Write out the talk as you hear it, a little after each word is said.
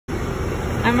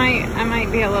I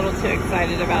might be a little too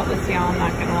excited about this, y'all, I'm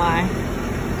not gonna lie.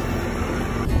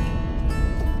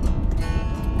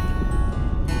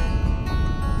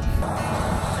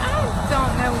 I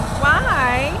don't know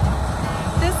why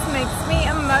this makes me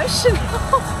emotional.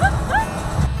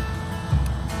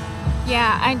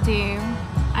 Yeah, I do.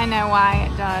 I know why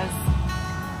it does.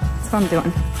 That's what I'm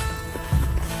doing.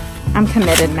 I'm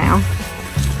committed now.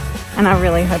 And I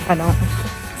really hope I don't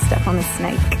step on a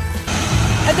snake.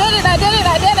 I did it, I did it,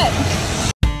 I did it!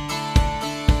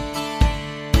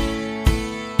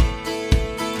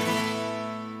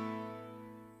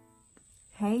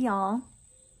 Hey y'all.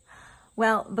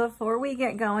 Well, before we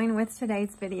get going with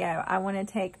today's video, I want to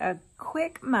take a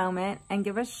quick moment and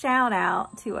give a shout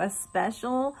out to a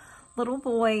special little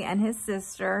boy and his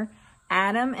sister,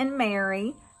 Adam and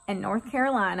Mary, in North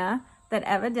Carolina, that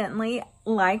evidently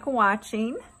like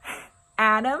watching.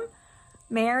 Adam,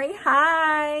 Mary,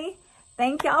 hi!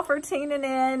 Thank y'all for tuning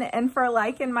in and for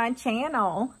liking my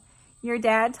channel. Your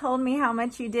dad told me how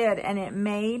much you did and it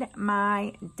made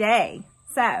my day.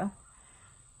 So,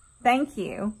 thank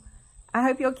you. I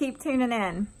hope you'll keep tuning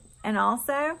in. And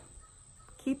also,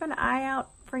 keep an eye out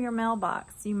for your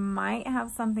mailbox. You might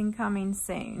have something coming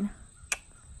soon.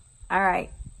 All right,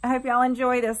 I hope y'all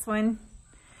enjoy this one.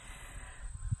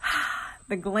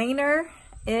 The Gleaner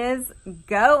is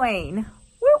going.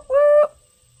 Whoop, whoop.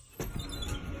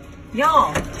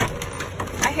 Y'all,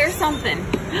 I hear something.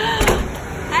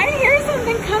 I hear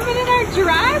something coming in our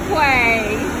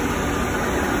driveway.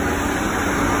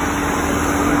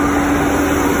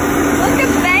 Look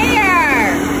at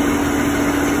there.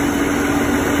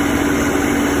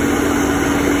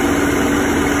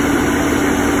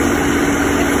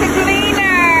 It's the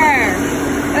Gleaner.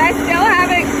 But I still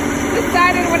haven't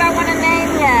decided what I want to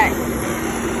name yet.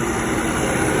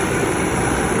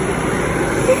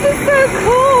 This is so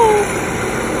cool.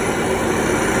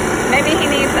 Maybe he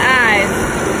needs eyes.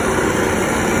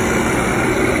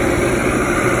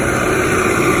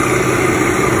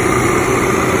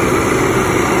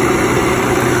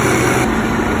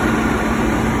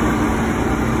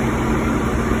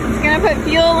 He's gonna put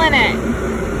fuel in it.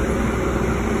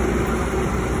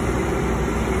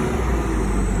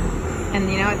 And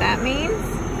you know what that means?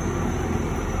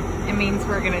 It means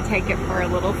we're gonna take it for a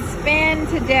little spin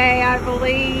today, I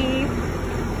believe.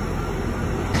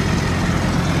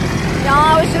 Y'all,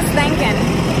 I was just thinking,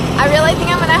 I really think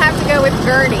I'm gonna have to go with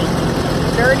Gertie.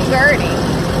 Dirty Gertie.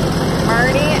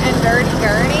 Marty and Dirty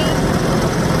Gertie.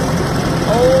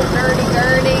 Old Dirty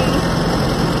Gertie.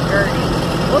 Gertie.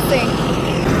 We'll see.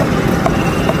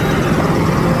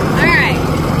 Alright.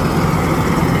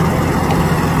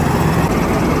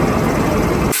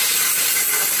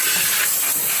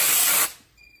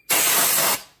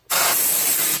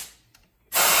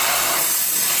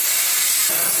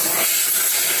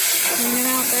 Cleaning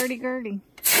out Dirty Gertie.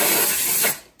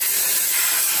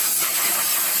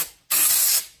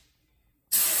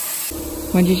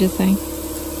 What'd you just say?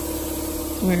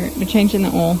 We're changing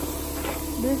the oil.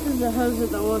 This is the hose that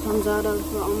the oil comes out of,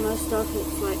 but on most stuff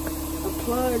it's like a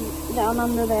plug down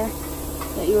under there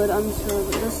that you would unscrew.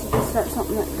 But this is just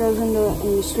something that goes into it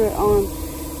and you screw it on,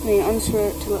 and then you unscrew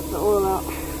it to let the oil out.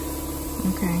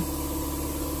 Okay.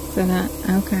 So that,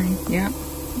 okay, yep.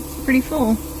 It's pretty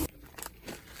full.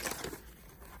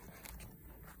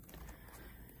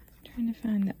 Trying to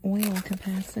find the oil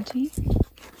capacity.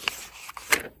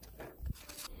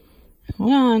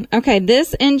 Hold on. Okay,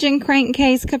 this engine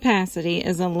crankcase capacity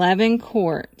is 11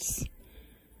 quarts.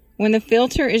 When the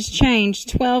filter is changed,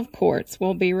 12 quarts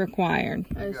will be required.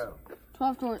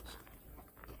 12 quarts.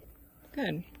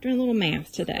 Good. Doing a little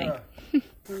math today.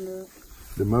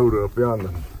 The motor up yonder.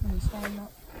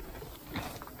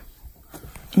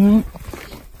 Well,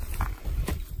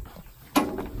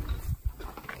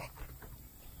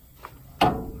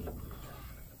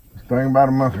 Thing about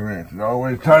a monkey wrench, it's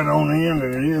always tighter on the end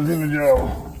than it is in the jaw.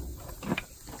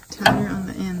 tighter on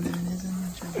the end than it is in the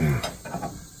jaw.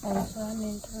 Oh, so I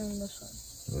need to turn this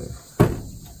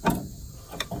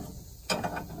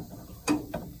one.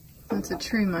 That's a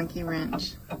true monkey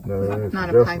wrench. No, it's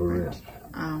Not a pipe wrench.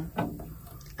 Oh.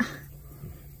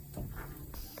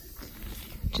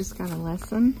 Just got a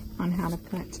lesson on how to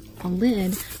put a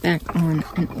lid back on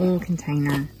an oil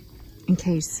container in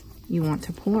case you want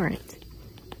to pour it.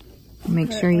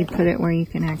 Make sure you put it where you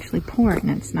can actually pour it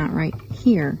and it's not right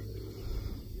here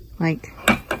like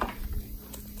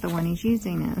the one he's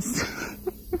using is.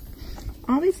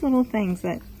 All these little things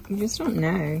that you just don't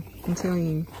know until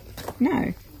you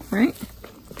know, right?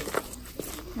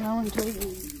 No, until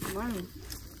you learn.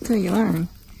 Until you learn.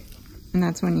 And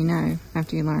that's when you know,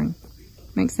 after you learn.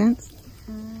 Make sense?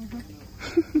 Mm-hmm.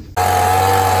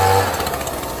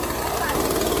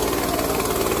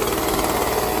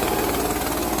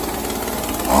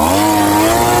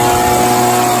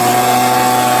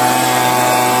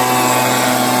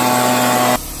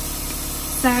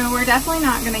 we're definitely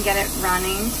not going to get it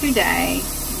running today.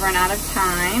 Run out of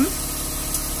time.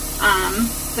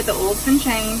 But the oil's been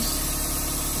changed.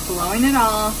 Blowing it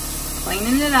off,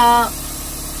 cleaning it up,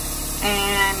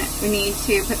 and we need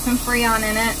to put some Freon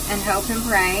in it and hope and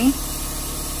pray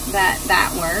that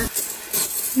that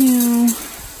works. Now,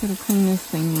 gotta clean this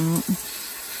thing out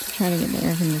to try to get the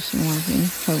air conditioner working,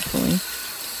 hopefully.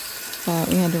 But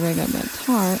we had to rig up that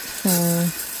tarp so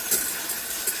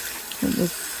that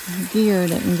this gear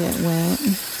didn't get wet.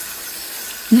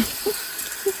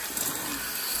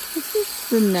 This is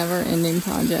the never-ending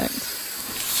project.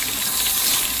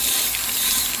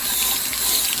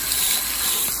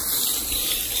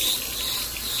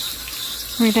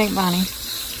 What do you think, Bonnie?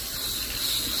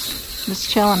 Just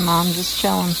chilling, Mom. Just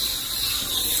chilling.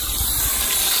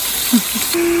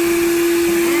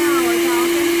 Now we're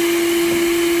talking.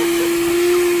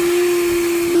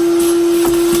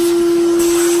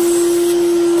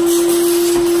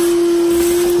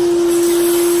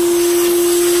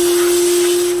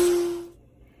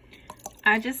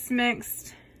 I just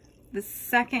mixed the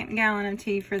 2nd gallon of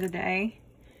tea for the day.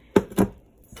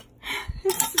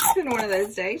 It's been one of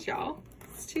those days, y'all.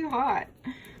 It's too hot.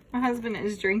 My husband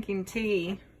is drinking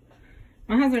tea.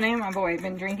 My husband and my boy have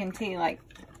been drinking tea like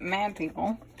mad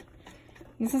people.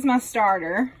 This is my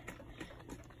starter,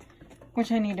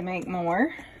 which I need to make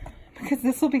more because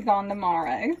this will be gone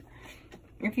tomorrow.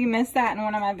 If you missed that in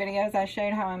one of my videos, I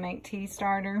showed how I make tea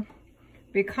starter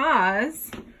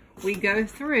because we go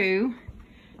through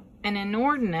an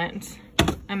inordinate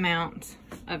amount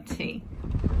of tea.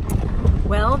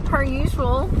 Well, per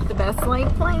usual, the best laid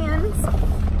plans.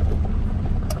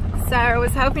 So I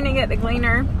was hoping to get the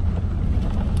Gleaner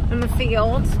in the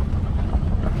field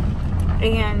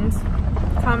and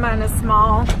combine a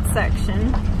small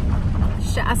section.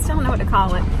 I still don't know what to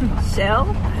call it. Shell?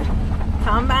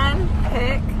 Combine?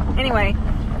 Pick? Anyway,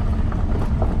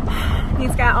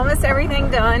 he's got almost everything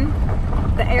done.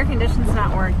 The air conditioner's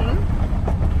not working,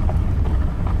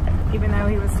 even though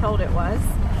he was told it was.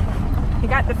 He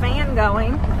got the fan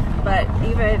going, but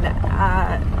even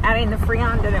adding the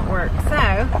Freon didn't work.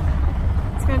 So,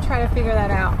 he's gonna try to figure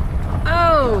that out.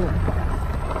 Oh,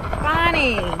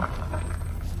 Bonnie,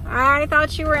 I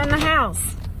thought you were in the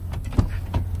house.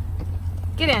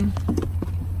 Get in.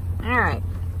 All right.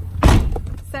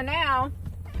 So now,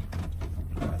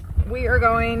 we are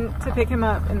going to pick him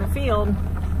up in the field.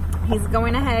 He's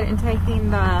going ahead and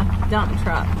taking the dump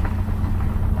truck,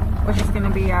 which is gonna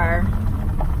be our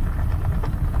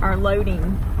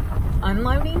loading,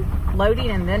 unloading,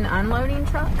 loading and then unloading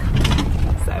truck.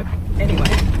 So anyway,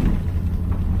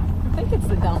 I think it's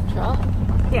the dump truck.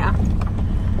 Yeah.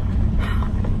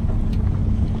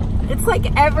 It's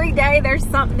like every day there's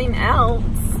something else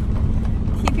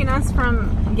keeping us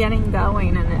from getting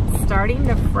going, and it's starting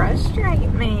to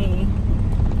frustrate me.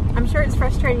 I'm sure it's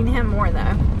frustrating him more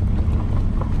though.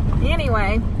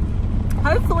 Anyway,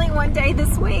 hopefully one day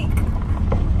this week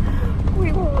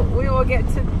we will get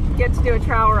to do a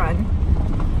trial run.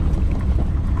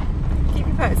 Keep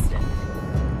you posted.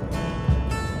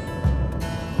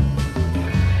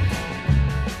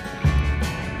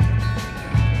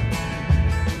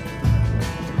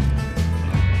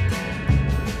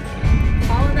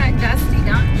 Follow that dusty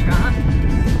dump truck.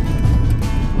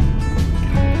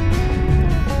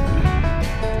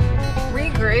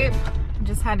 Regroup.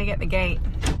 Just had to get the gate.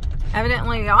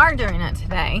 Evidently we are doing it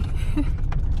today.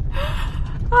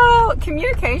 Oh,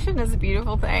 communication is a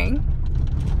beautiful thing.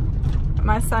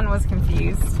 My son was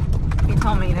confused. He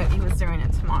told me that he was doing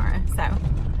it tomorrow. So,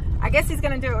 I guess he's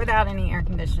going to do it without any air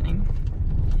conditioning.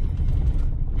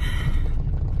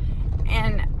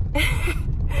 And,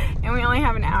 and we only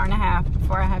have an hour and a half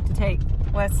before I have to take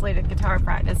Wesley to guitar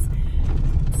practice.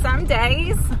 Some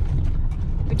days,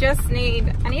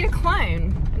 I need a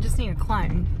clone. I just need a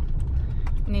clone.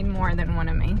 I need more than one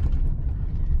of me.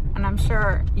 And I'm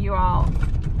sure you all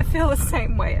feel the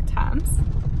same way at times.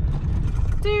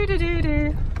 Here we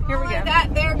go.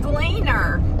 That there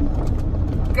Gleaner.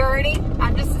 Gertie.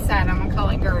 I just decided I'm gonna call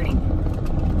it Gertie.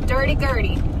 Dirty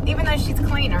Gertie. Even though she's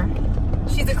cleaner.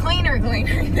 She's a cleaner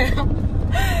Gleaner now.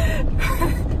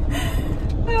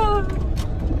 Oh.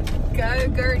 Go,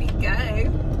 Gertie, go.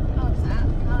 Oh, is that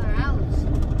color Alice?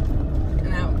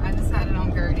 No, I decided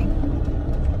on Gertie.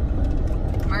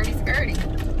 Marty's Gertie.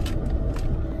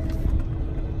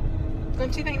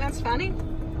 Don't you think that's funny?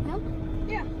 No.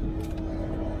 Yeah.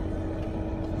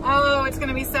 Oh, it's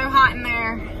gonna be so hot in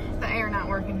there. The air not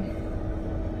working.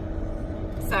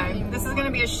 So this is gonna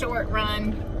be a short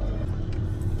run.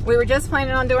 We were just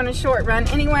planning on doing a short run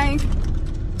anyway,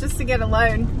 just to get a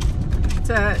load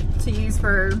to use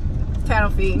for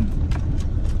cattle feed.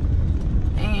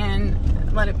 And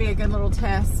let it be a good little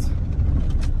test.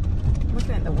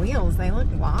 Looking at the wheels, they look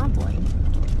wobbly.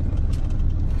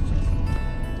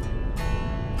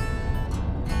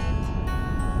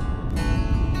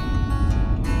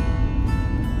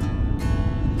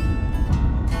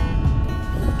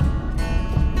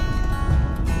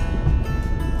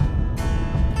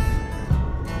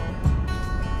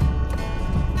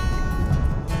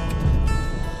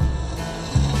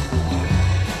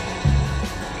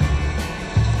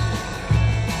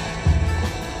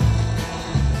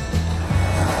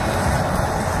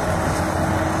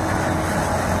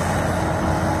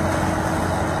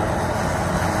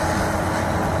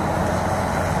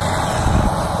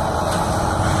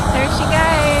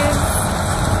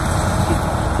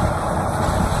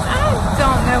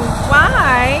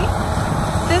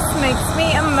 Makes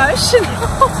me emotional.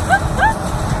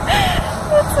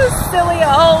 It's a silly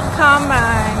old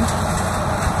combine.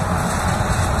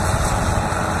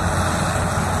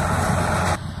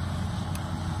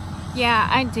 Yeah,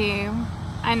 I do.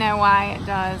 I know why it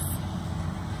does.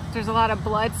 There's a lot of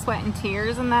blood, sweat, and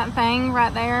tears in that thing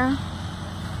right there.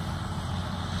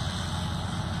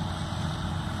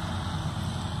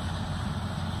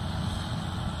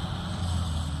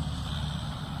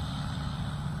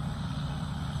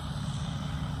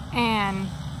 And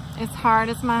as hard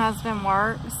as my husband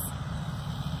works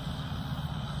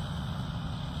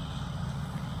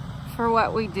for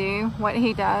what we do, what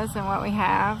he does, and what we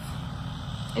have,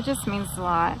 it just means a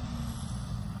lot.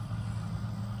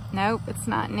 Nope, it's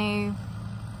not new.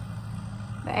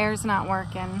 The air's not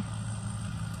working.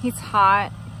 He's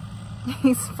hot.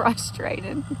 He's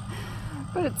frustrated.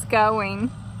 But it's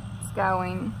going. It's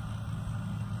going.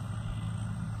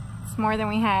 It's more than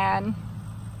we had.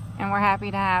 And we're happy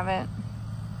to have it.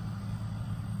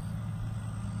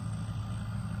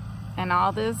 And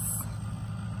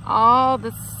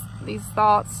these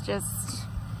thoughts just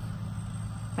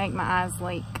make my eyes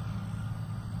leak.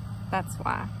 That's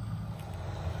why.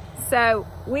 So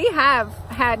we have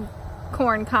had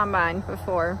corn combine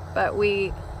before, but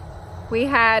we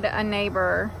had a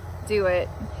neighbor do it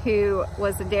who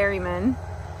was a dairyman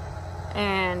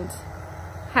and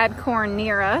had corn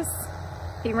near us.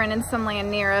 He rented some land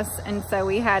near us, and so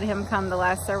we had him come the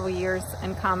last several years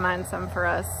and combine some for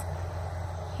us.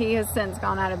 He has since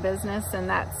gone out of business, and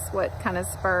that's what kind of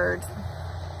spurred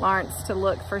Lawrence to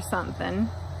look for something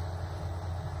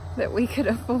that we could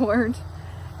afford.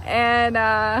 And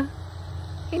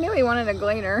he knew he wanted a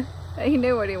Gleaner. He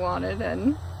knew what he wanted,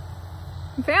 and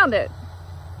he found it.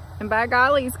 And by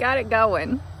golly, he's got it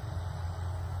going.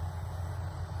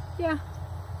 Yeah.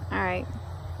 All right.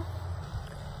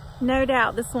 No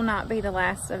doubt this will not be the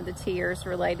last of the tears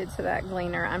related to that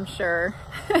Gleaner, I'm sure.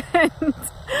 And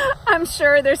I'm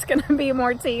sure there's going to be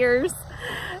more tears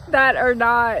that are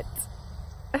not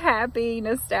happy,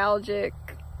 nostalgic,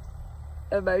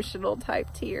 emotional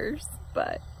type tears.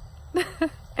 But,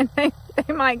 and they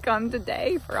might come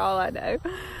today for all I know.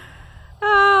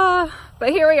 But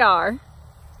here we are,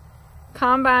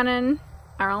 combining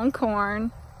our own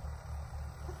corn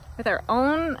with our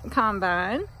own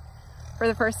combine for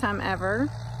the first time ever,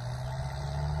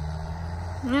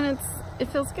 and it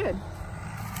feels good.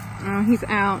 Oh, he's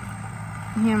out.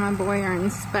 He and my boy are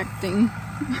inspecting.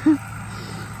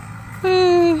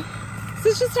 This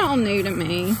is just all new to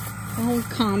me, the whole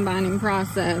combining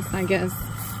process. I guess,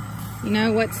 you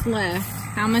know, what's left,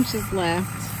 how much is left.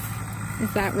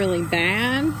 Is that really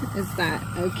bad? Is that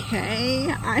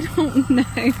okay? I don't know.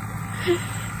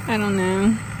 I don't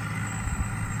know.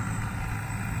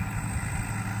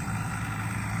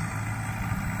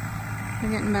 They're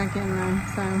getting back in though,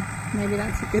 so maybe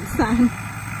that's a good sign.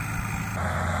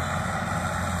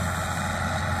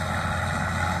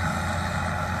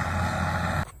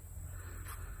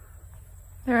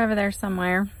 They're over there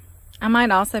somewhere. I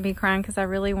might also be crying because I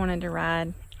really wanted to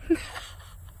ride.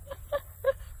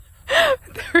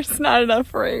 There's not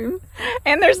enough room,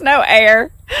 and there's no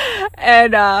air,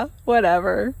 and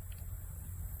whatever.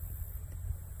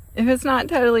 If it's not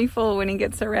totally full when he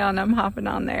gets around, I'm hopping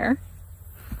on there.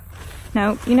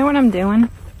 No, you know what I'm doing?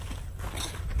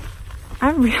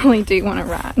 I really do want to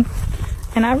ride.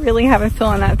 And I really have a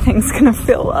feeling that thing's going to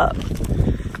fill up.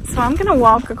 So I'm going to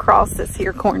walk across this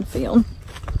here cornfield.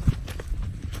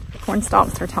 Corn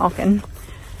stalks are talking.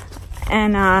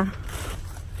 And I'm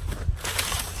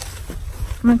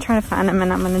going to try to find them,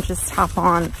 and I'm going to just hop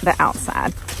on the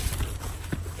outside.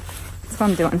 That's what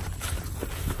I'm doing.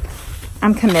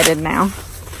 I'm committed now.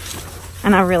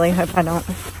 And I really hope I don't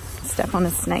step on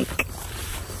a snake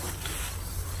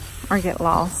or get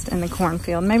lost in the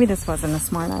cornfield. Maybe this wasn't a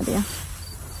smart idea.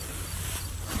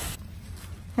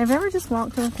 Have you ever just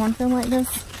walked through a cornfield like this?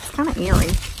 kind of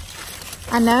eerie.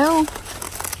 I know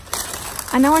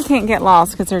I can't get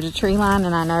lost because there's a tree line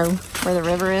and I know where the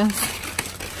river is.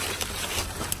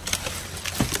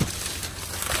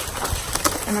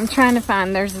 And I'm trying to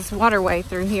find, there's this waterway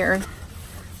through here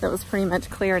that was pretty much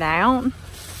cleared out.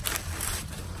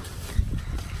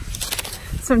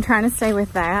 So I'm trying to stay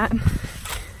with that.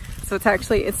 So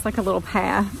it's like a little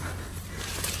path.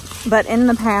 But in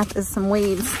the path is some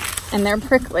weeds and they're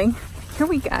prickly. Here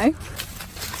we go.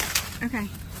 Okay.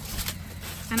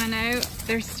 And I know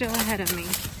they're still ahead of me.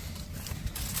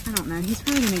 I don't know, he's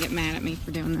probably gonna get mad at me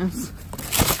for doing this.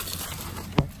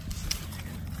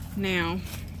 Now,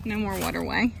 no more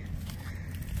waterway.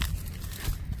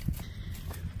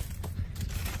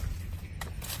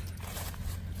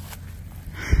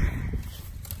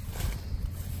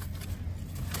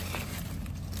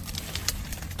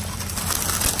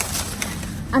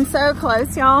 I'm so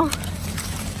close, y'all.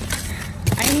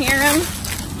 I can hear him.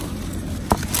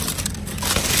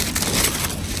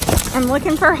 I'm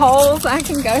looking for holes I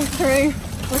can go through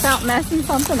without messing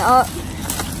something up.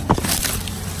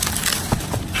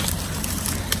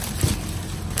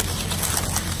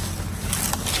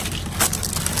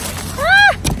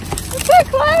 Ah! I'm so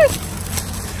close!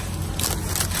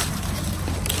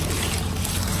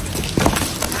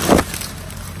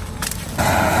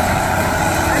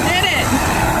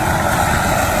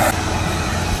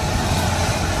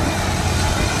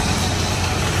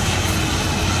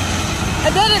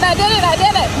 I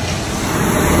did it.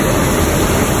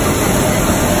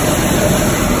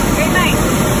 Good night.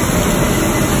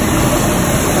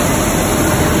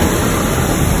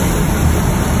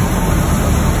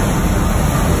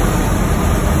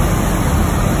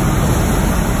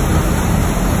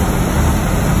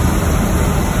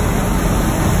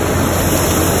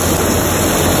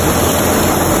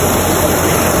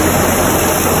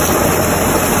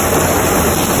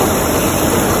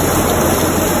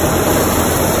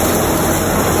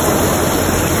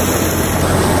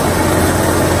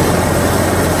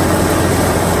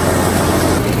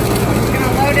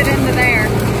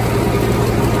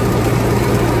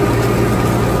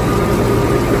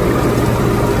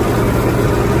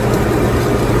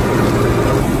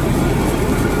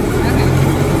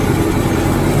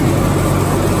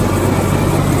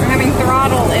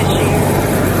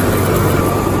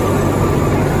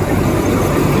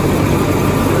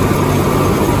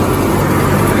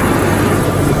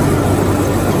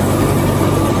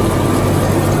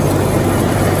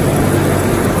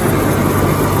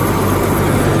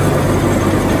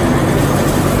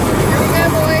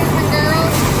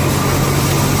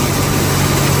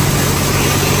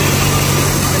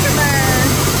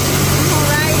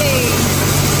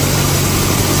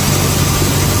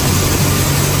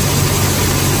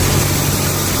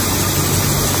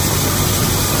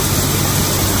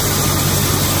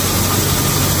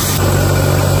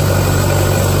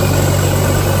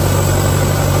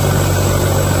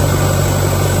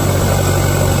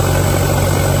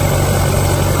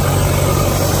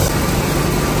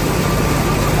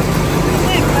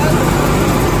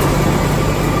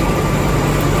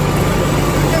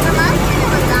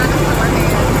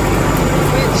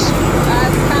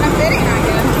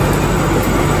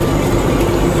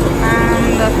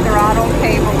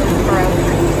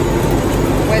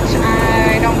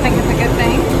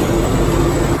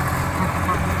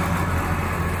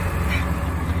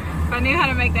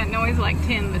 Like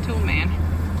Tim the Tool Man.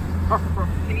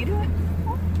 Can you do it?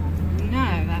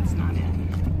 No, that's not it.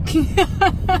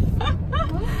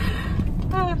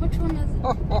 Which one is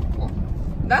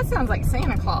it? That sounds like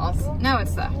Santa Claus. No,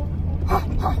 it's the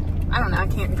I don't know, I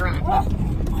can't grunt.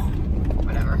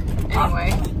 Whatever.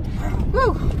 Anyway.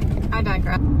 Whew. I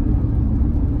digress.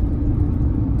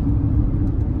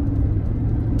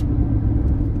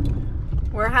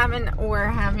 We're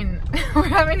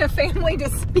having a family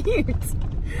dispute.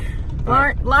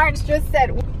 Lawrence just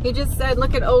said,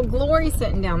 look at old Glory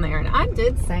sitting down there. And I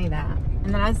did say that.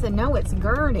 And then I said, no, it's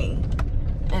Gertie.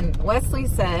 And Wesley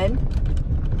said,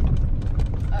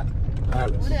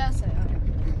 Alice. What did I say?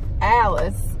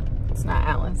 Alice. It's not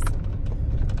Alice.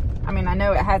 I mean, I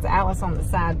know it has Alice on the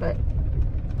side, but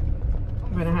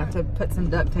I'm going to have to put some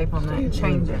duct tape on that and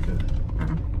change it.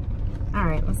 All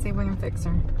right, let's see if we can fix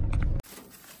her.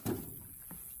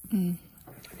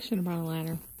 Should have brought a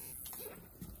ladder.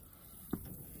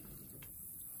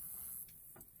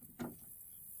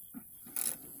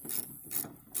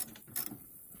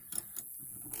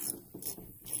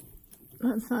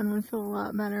 That sun would feel a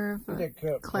lot better if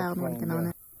a cloud would get on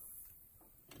it.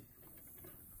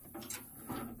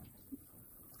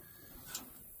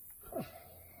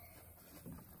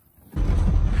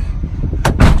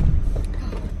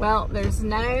 Well, there's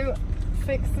no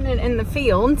fixing it in the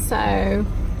field, so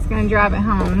it's gonna drive it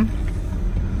home.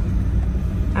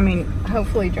 I mean,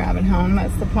 hopefully drive it home,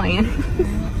 that's the plan.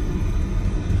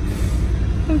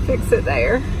 And fix it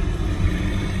there.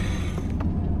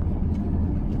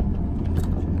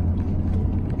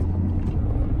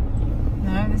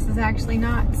 No, this is actually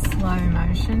not slow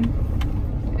motion.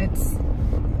 It's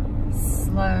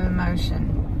slow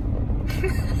motion.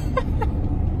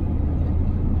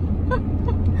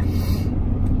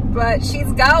 But she's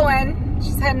going.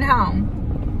 She's heading home.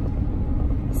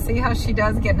 See how she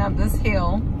does getting up this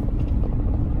hill.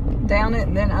 Down it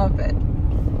and then up it.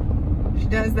 If she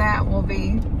does that, we'll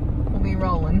be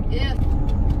rolling. Yeah.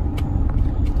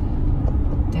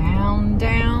 Down,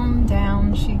 down,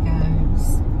 down she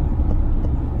goes.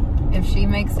 If she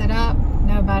makes it up,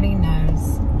 nobody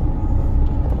knows.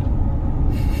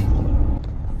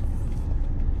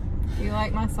 Do you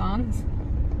like my songs?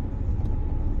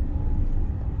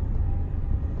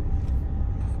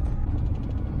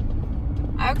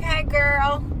 Okay,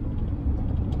 girl.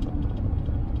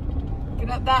 Get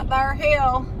up that there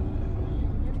hill.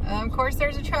 Of course,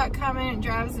 there's a truck coming. It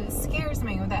drives. It scares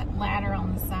me with that ladder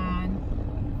on the side.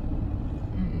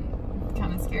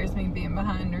 Kind of scares me being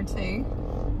behind her too.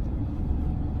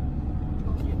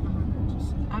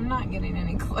 I'm not getting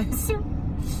any closer.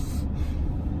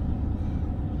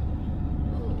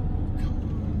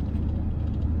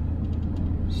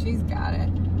 She's got it.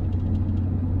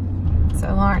 So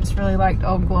Lawrence really liked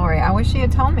Old Glory. I wish she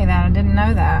had told me that. I didn't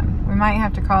know that. We might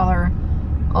have to call her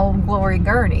Old Glory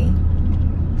Gertie.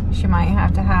 She might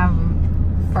have to have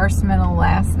first, middle,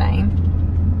 last name.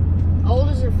 Old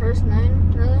is her first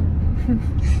name, really?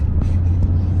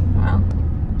 Well,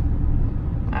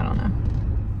 I don't know.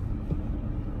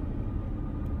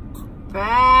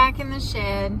 Back in the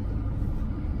shed.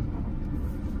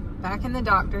 Back in the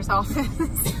doctor's office.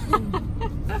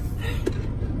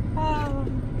 Oh,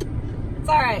 it's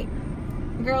all right.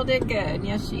 The girl did good.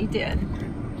 Yes, she did.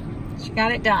 She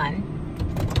got it done.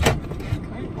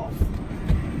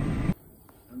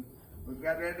 We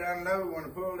got that unload. When I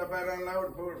pulled up that unload, I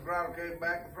pulled the throttle case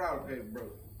back, the throttle case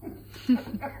broke.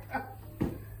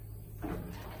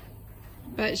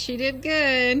 But she did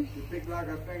good. It picked like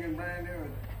I was thinking brand new.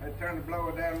 I turned the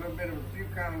blower down a little bit of a few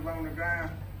cones on the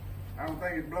ground. I don't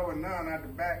think it's blowing none out the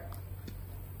back.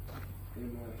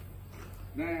 And,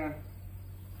 now,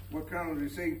 what cones you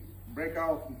see break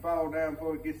off and fall down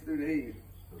before it gets through the head.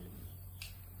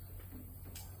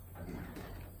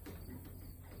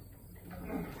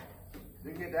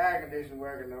 Didn't get the air conditioning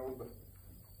working though, but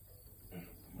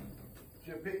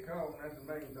she'll pick cone, that's the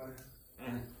main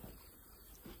thing.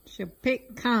 She'll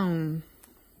pick cone.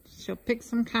 She'll pick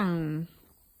some cone.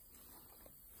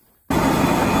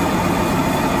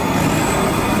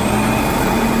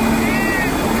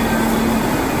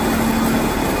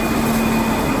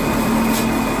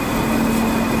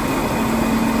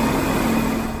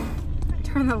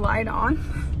 Turn the light on.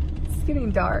 It's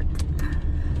getting dark.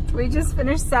 We just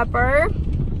finished supper.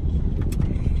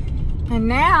 And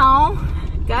now,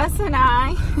 Gus and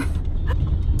I,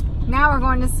 now we're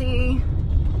going to see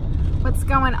what's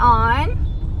going on.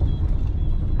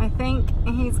 I think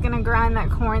he's gonna grind that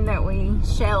corn that we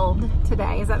shelled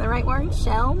today. Is that the right word?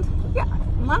 Shelled? Yeah,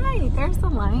 light, there's the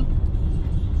light.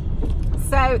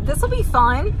 So this will be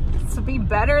fun. This will be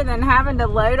better than having to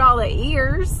load all the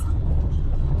ears.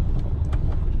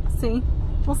 See,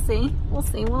 we'll see, we'll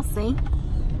see, we'll see.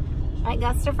 Right,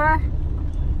 Gustafer?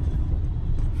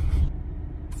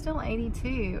 Still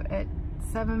 82 at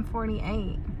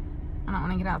 7:48. I don't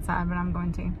want to get outside, but I'm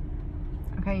going to.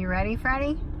 Okay, you ready,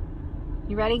 Freddie?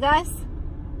 You ready, Gus?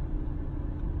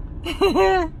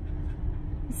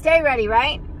 Stay ready,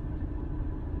 right?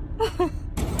 I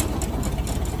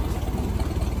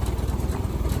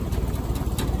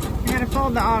gotta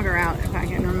fold the auger out if I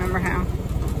can remember how.